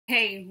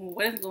Hey,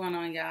 what is going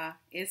on, y'all?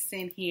 It's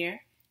Sin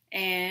here,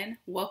 and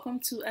welcome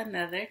to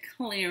another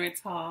clearance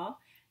haul.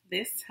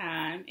 This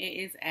time it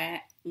is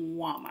at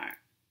Walmart.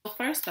 So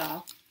first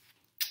off,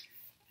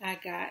 I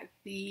got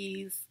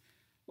these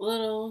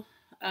little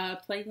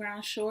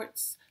playground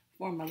shorts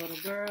for my little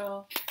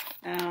girl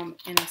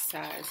in a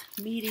size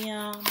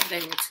medium. They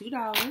were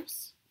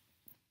 $2,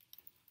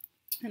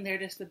 and they're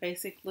just the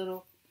basic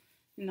little,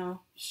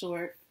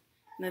 short.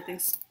 Nothing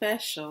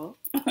special,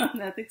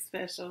 nothing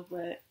special,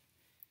 but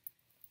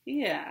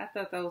yeah, I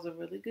thought that was a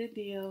really good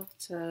deal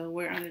to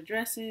wear under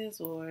dresses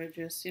or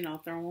just, throw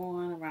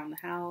on around the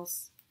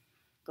house,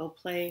 go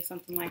play,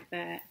 something like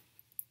that.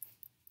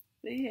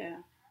 But yeah.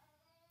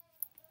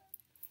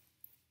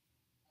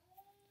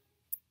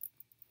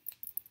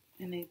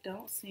 And they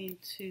don't seem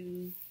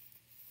to,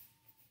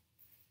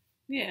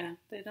 they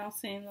don't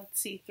seem to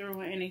see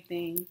through or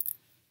anything.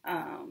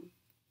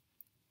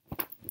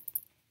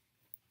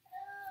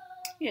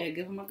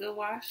 Give them a good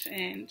wash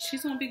and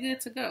she's going to be good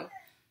to go.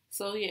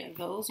 So yeah,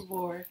 those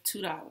were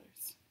 $2.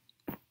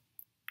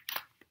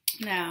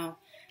 Now,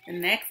 the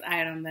next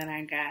item that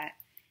I got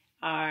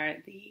are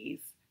these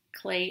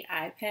clay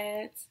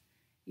iPads.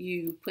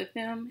 You put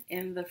them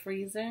in the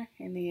freezer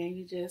and then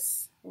you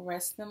just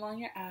rest them on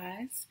your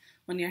eyes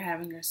when you're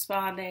having your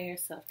spa day or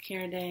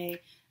self-care day.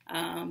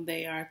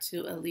 They are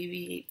to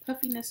alleviate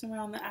puffiness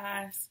around the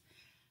eyes.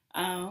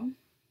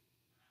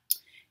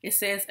 It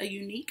says a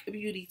unique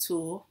beauty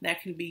tool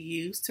that can be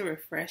used to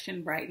refresh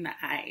and brighten the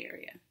eye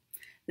area.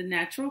 The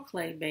natural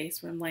clay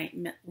base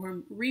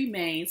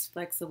remains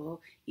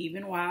flexible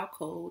even while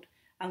cold,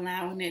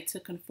 allowing it to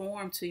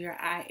conform to your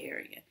eye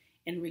area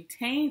and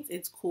retains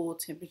its cool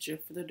temperature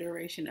for the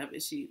duration of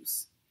its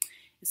use.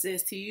 It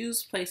says to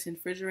use, place in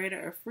refrigerator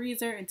or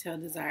freezer until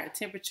desired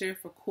temperature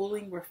for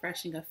cooling,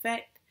 refreshing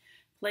effect.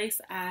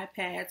 Place eye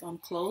pads on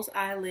closed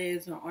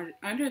eyelids or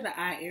under the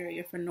eye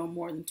area for no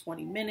more than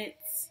 20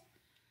 minutes.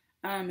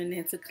 And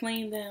then to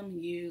clean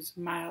them, use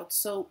mild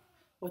soap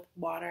with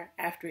water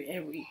after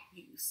every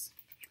use.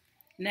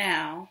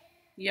 Now,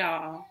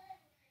 y'all,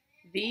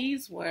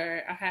 these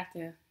were, I have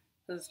to,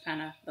 because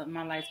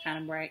my light's kind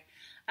of bright.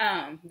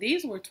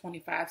 These were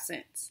 25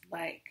 cents.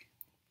 Like,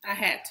 I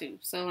had to.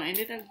 So I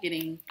ended up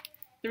getting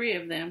 3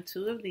 of them,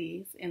 2 of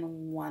these,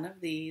 and 1 of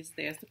these.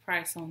 There's the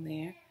price on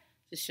there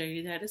to show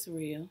you that it's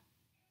real.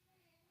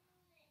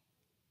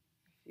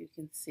 If you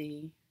can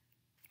see.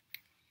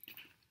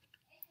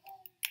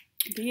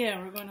 But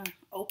yeah, we're going to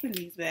open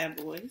these bad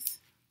boys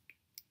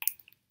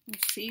and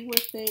see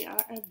what they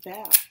are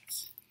about.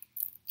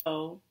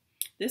 So,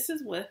 this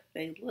is what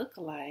they look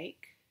like.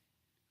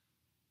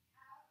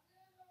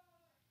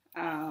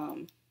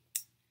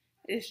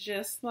 It's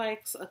just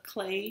like a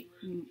clay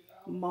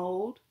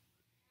mold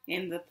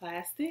in the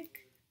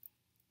plastic.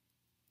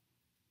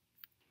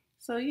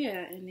 So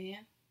yeah, and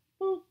then,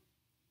 boop.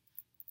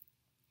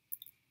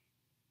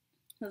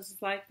 This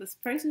is like this,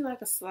 basically like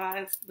the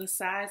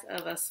size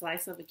of a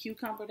slice of a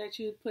cucumber that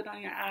you would put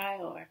on your eye,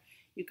 or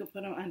you could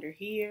put them under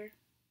here.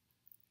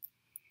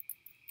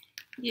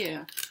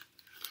 Yeah,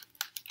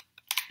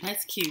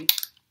 that's cute.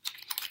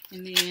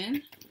 And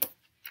then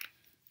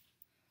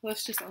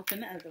let's just open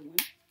the other one.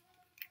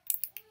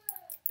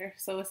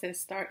 So it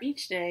says start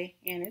each day,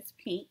 and it's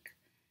pink.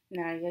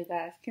 Now you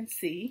guys can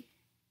see.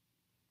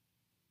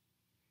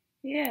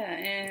 Yeah,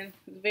 and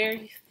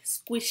very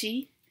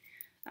squishy,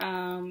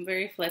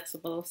 very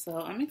flexible. So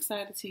I'm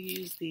excited to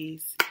use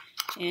these,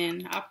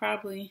 and I'll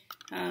probably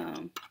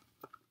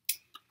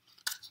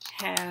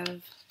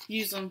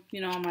use them,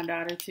 on my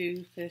daughter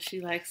too, because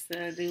she likes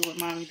to do what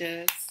mommy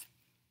does.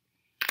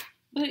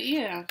 But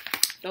yeah,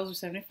 those are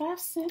 75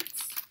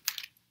 cents.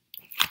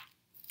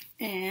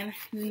 And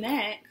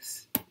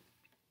next,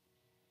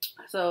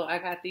 so I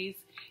got these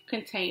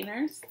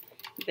containers.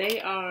 They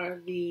are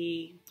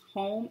the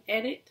Home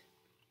Edit.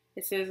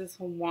 It says it's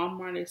a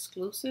Walmart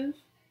exclusive.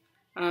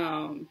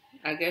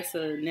 I guess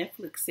a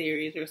Netflix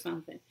series or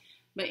something.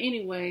 But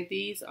anyway,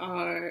 these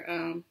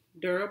are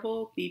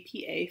durable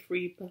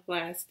BPA-free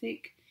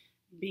plastic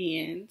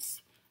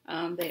bins.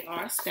 They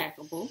are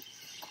stackable.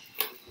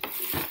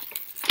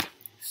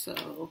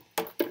 So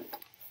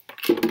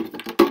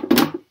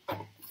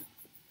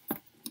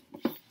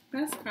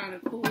that's kind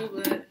of cool,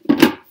 but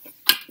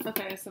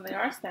okay, so they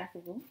are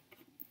stackable.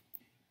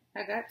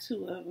 I got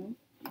 2 of them,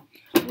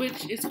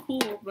 which is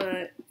cool,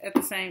 but at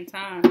the same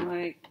time,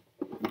 like,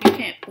 you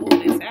can't pull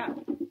this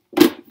out.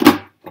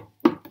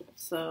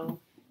 So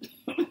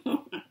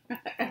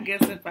I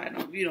guess if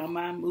you don't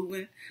mind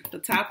moving the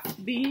top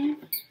bin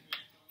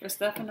for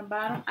stuff in the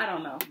bottom, I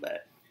don't know,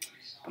 but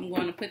I'm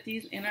going to put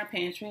these in our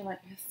pantry, like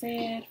I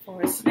said,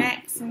 for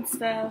snacks and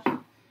stuff,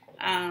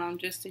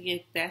 just to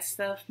get that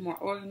stuff more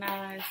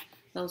organized.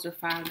 Those are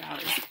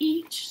 $5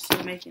 each,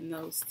 so making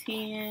those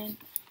 10.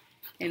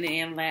 And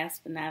then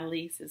last but not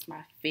least is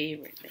my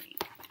favorite thing.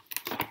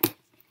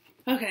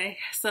 Okay,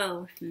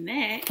 so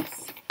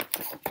next,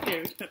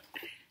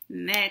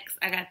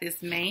 I got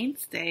this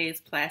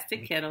Mainstays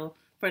plastic kettle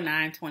for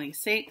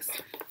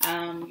 $9.26.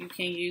 You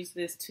can use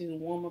this to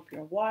warm up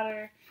your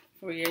water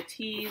for your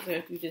teas, or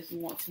if you just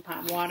want some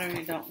hot water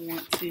and don't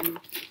want to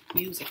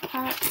use a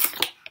pot.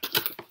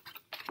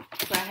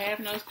 So I have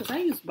noticed, because I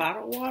use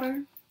bottled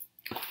water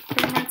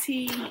for my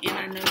tea, and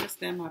I noticed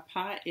that my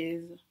pot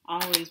is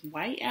always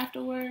white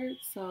afterwards.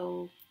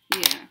 So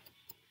yeah.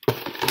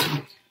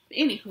 But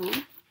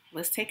anywho,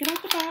 let's take it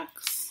out the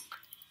box.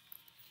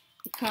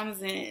 It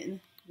comes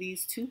in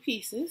these two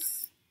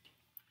pieces.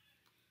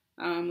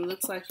 It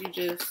looks like you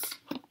just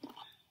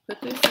put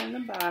this in the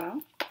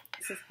bottom.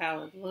 This is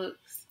how it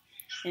looks.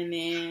 And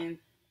then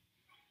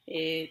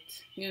it,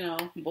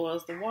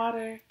 boils the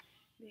water.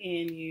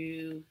 And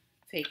you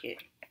take it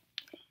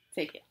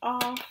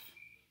off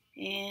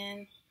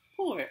and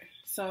pour it.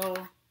 So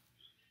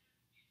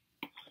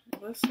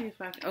let's see if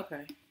I can,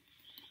 okay.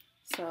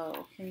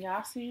 So can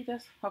y'all see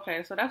this?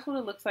 Okay, so that's what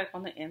it looks like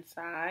on the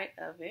inside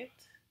of it.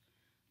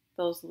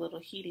 Those little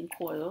heating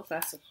coils,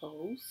 I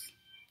suppose.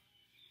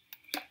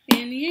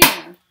 And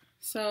yeah,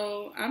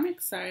 so I'm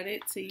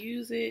excited to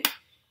use it.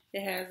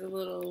 It has a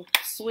little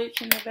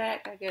switch in the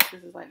back. I guess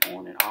this is like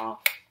on and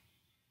off.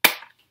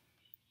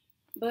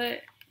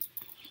 But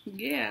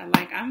yeah,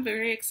 like I'm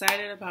very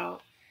excited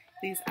about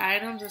these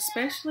items,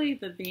 especially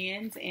the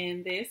bins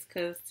and this,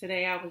 because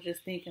today I was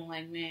just thinking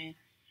like, man,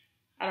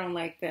 I don't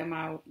like that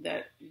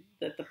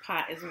the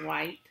pot is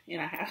white and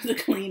I have to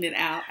clean it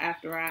out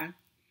after I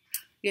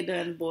get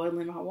done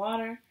boiling my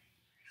water.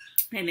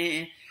 And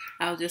then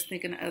I was just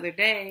thinking the other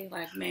day,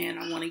 like, man,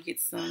 I want to get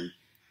some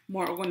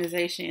more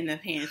organization in the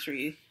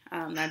pantry.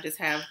 Not just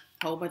have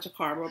a whole bunch of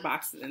cardboard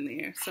boxes in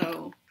there.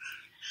 So,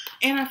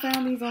 and I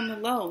found these on the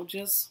low,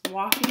 just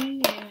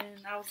walking,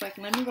 and I was like,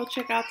 let me go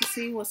check out to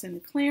see what's in the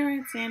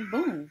clearance, and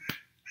boom,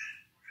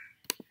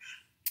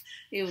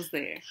 it was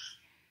there.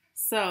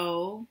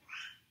 So,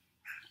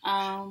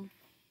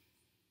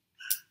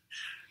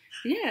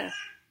 yeah.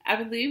 I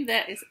believe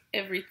that is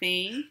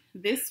everything.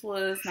 This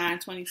was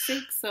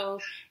 $9.26. So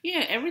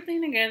yeah,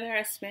 everything together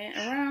I spent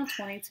around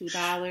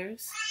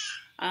 $22.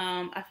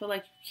 I feel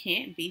like you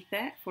can't beat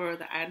that for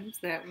the items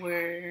that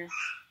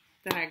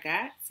I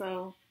got.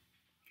 So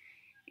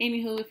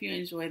anywho, if you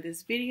enjoyed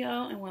this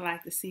video and would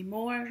like to see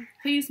more,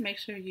 please make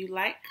sure you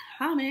like,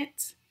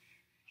 comment,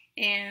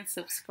 and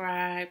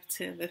subscribe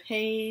to the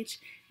page.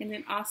 And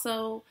then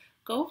also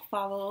go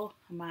follow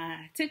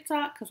my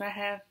TikTok, because I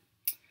have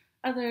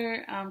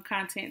other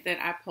content that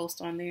I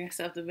post on there,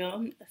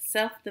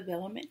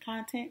 self-development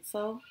content.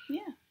 So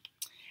yeah,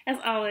 as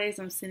always,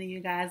 I'm sending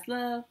you guys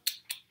love.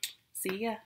 See ya.